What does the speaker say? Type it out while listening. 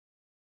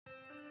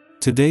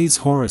Today's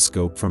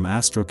horoscope from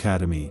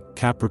Astrocademy,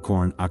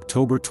 Capricorn,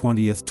 October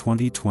 20th,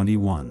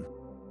 2021.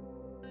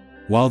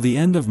 While the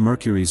end of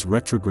Mercury's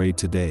retrograde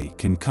today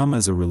can come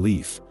as a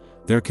relief,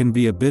 there can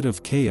be a bit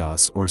of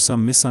chaos or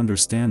some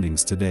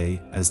misunderstandings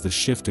today as the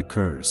shift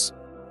occurs.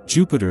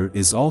 Jupiter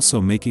is also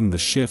making the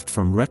shift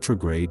from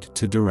retrograde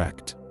to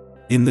direct.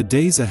 In the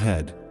days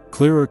ahead,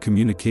 clearer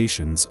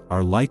communications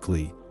are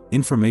likely,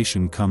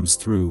 information comes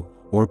through,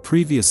 or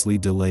previously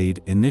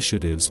delayed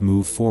initiatives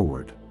move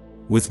forward.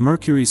 With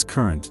Mercury's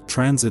current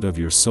transit of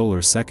your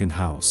solar second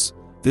house,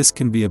 this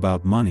can be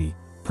about money,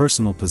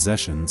 personal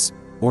possessions,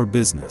 or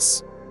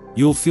business.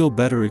 You'll feel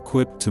better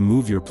equipped to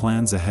move your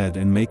plans ahead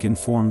and make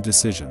informed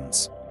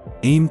decisions.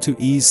 Aim to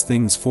ease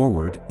things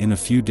forward in a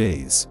few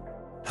days.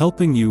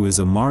 Helping you is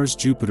a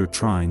Mars-Jupiter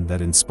trine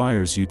that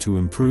inspires you to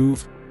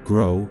improve,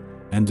 grow,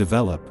 and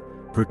develop,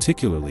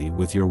 particularly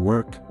with your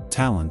work,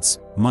 talents,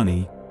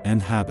 money,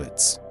 and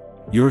habits.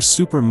 You're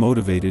super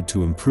motivated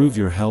to improve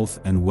your health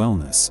and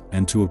wellness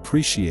and to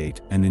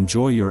appreciate and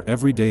enjoy your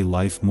everyday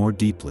life more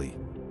deeply.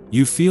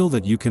 You feel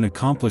that you can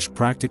accomplish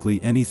practically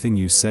anything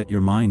you set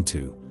your mind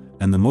to,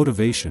 and the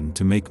motivation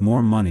to make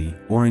more money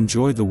or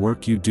enjoy the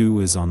work you do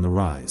is on the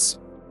rise.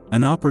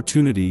 An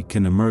opportunity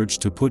can emerge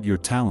to put your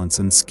talents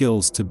and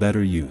skills to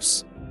better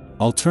use.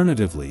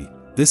 Alternatively,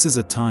 this is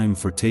a time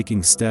for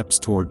taking steps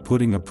toward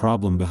putting a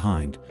problem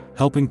behind,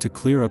 helping to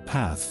clear a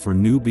path for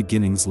new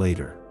beginnings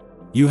later.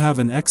 You have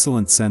an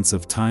excellent sense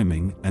of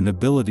timing and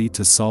ability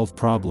to solve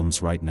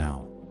problems right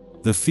now.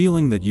 The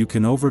feeling that you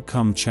can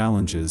overcome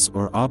challenges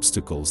or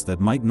obstacles that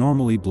might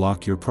normally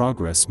block your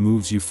progress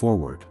moves you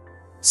forward.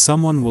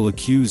 Someone will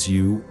accuse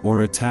you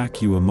or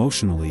attack you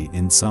emotionally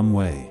in some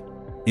way.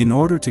 In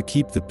order to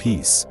keep the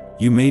peace,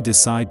 you may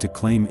decide to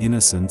claim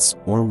innocence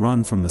or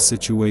run from the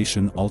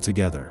situation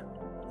altogether.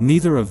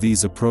 Neither of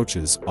these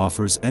approaches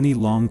offers any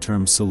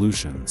long-term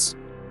solutions.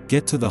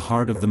 Get to the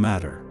heart of the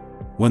matter.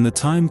 When the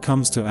time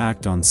comes to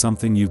act on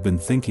something you've been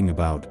thinking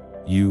about,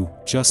 you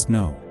just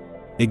know.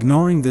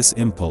 Ignoring this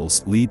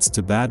impulse leads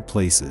to bad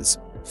places,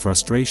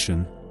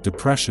 frustration,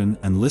 depression,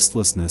 and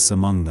listlessness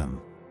among them.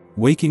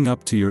 Waking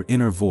up to your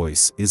inner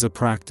voice is a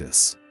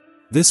practice.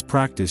 This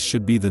practice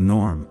should be the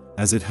norm,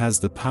 as it has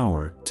the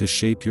power to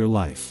shape your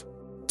life.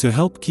 To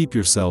help keep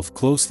yourself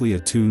closely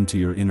attuned to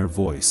your inner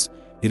voice,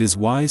 it is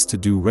wise to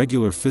do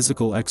regular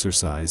physical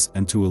exercise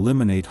and to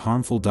eliminate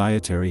harmful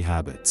dietary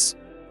habits.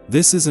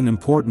 This is an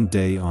important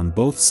day on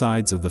both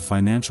sides of the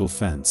financial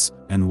fence,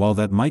 and while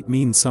that might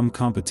mean some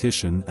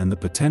competition and the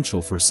potential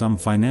for some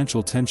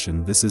financial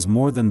tension, this is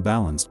more than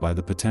balanced by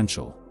the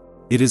potential.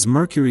 It is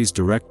Mercury's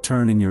direct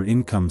turn in your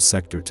income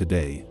sector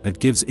today that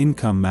gives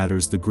income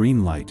matters the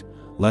green light,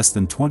 less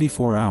than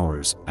 24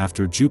 hours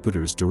after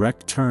Jupiter's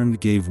direct turn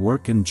gave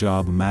work and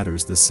job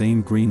matters the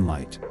same green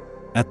light.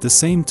 At the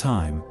same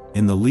time,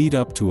 in the lead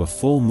up to a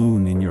full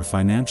moon in your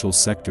financial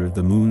sector,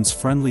 the moon's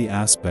friendly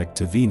aspect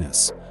to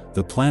Venus,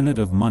 the planet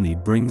of money,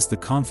 brings the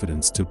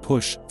confidence to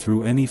push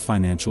through any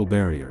financial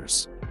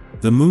barriers.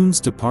 The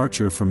moon's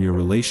departure from your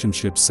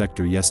relationship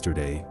sector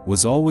yesterday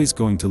was always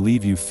going to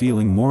leave you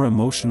feeling more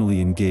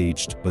emotionally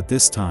engaged, but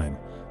this time,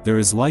 there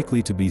is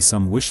likely to be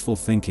some wishful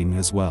thinking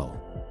as well.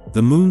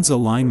 The moon's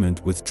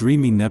alignment with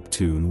dreamy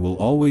Neptune will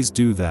always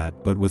do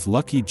that, but with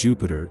lucky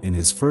Jupiter in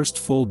his first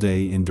full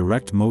day in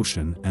direct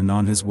motion and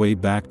on his way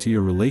back to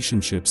your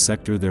relationship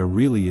sector, there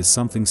really is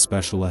something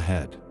special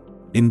ahead.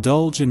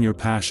 Indulge in your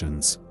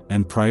passions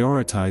and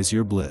prioritize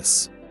your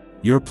bliss.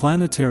 Your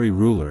planetary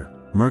ruler,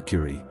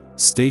 Mercury,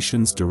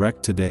 stations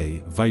direct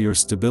today via your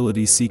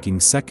stability-seeking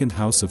second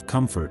house of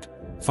comfort,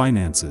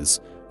 finances,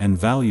 and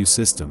value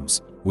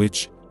systems,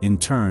 which, in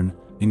turn,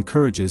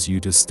 encourages you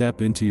to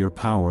step into your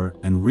power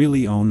and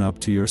really own up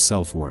to your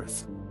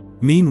self-worth.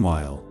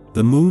 Meanwhile,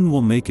 the moon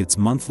will make its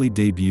monthly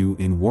debut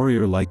in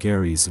warrior-like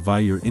Aries via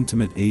your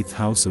intimate 8th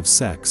house of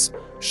sex,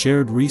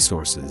 shared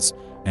resources,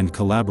 and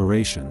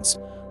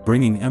collaborations,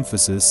 bringing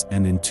emphasis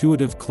and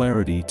intuitive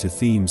clarity to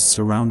themes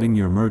surrounding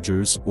your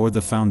mergers or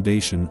the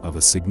foundation of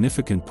a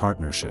significant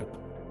partnership.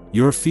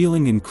 You're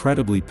feeling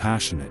incredibly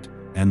passionate,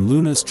 and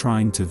Luna's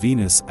trine to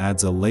Venus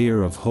adds a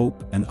layer of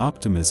hope and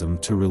optimism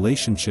to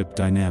relationship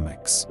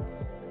dynamics.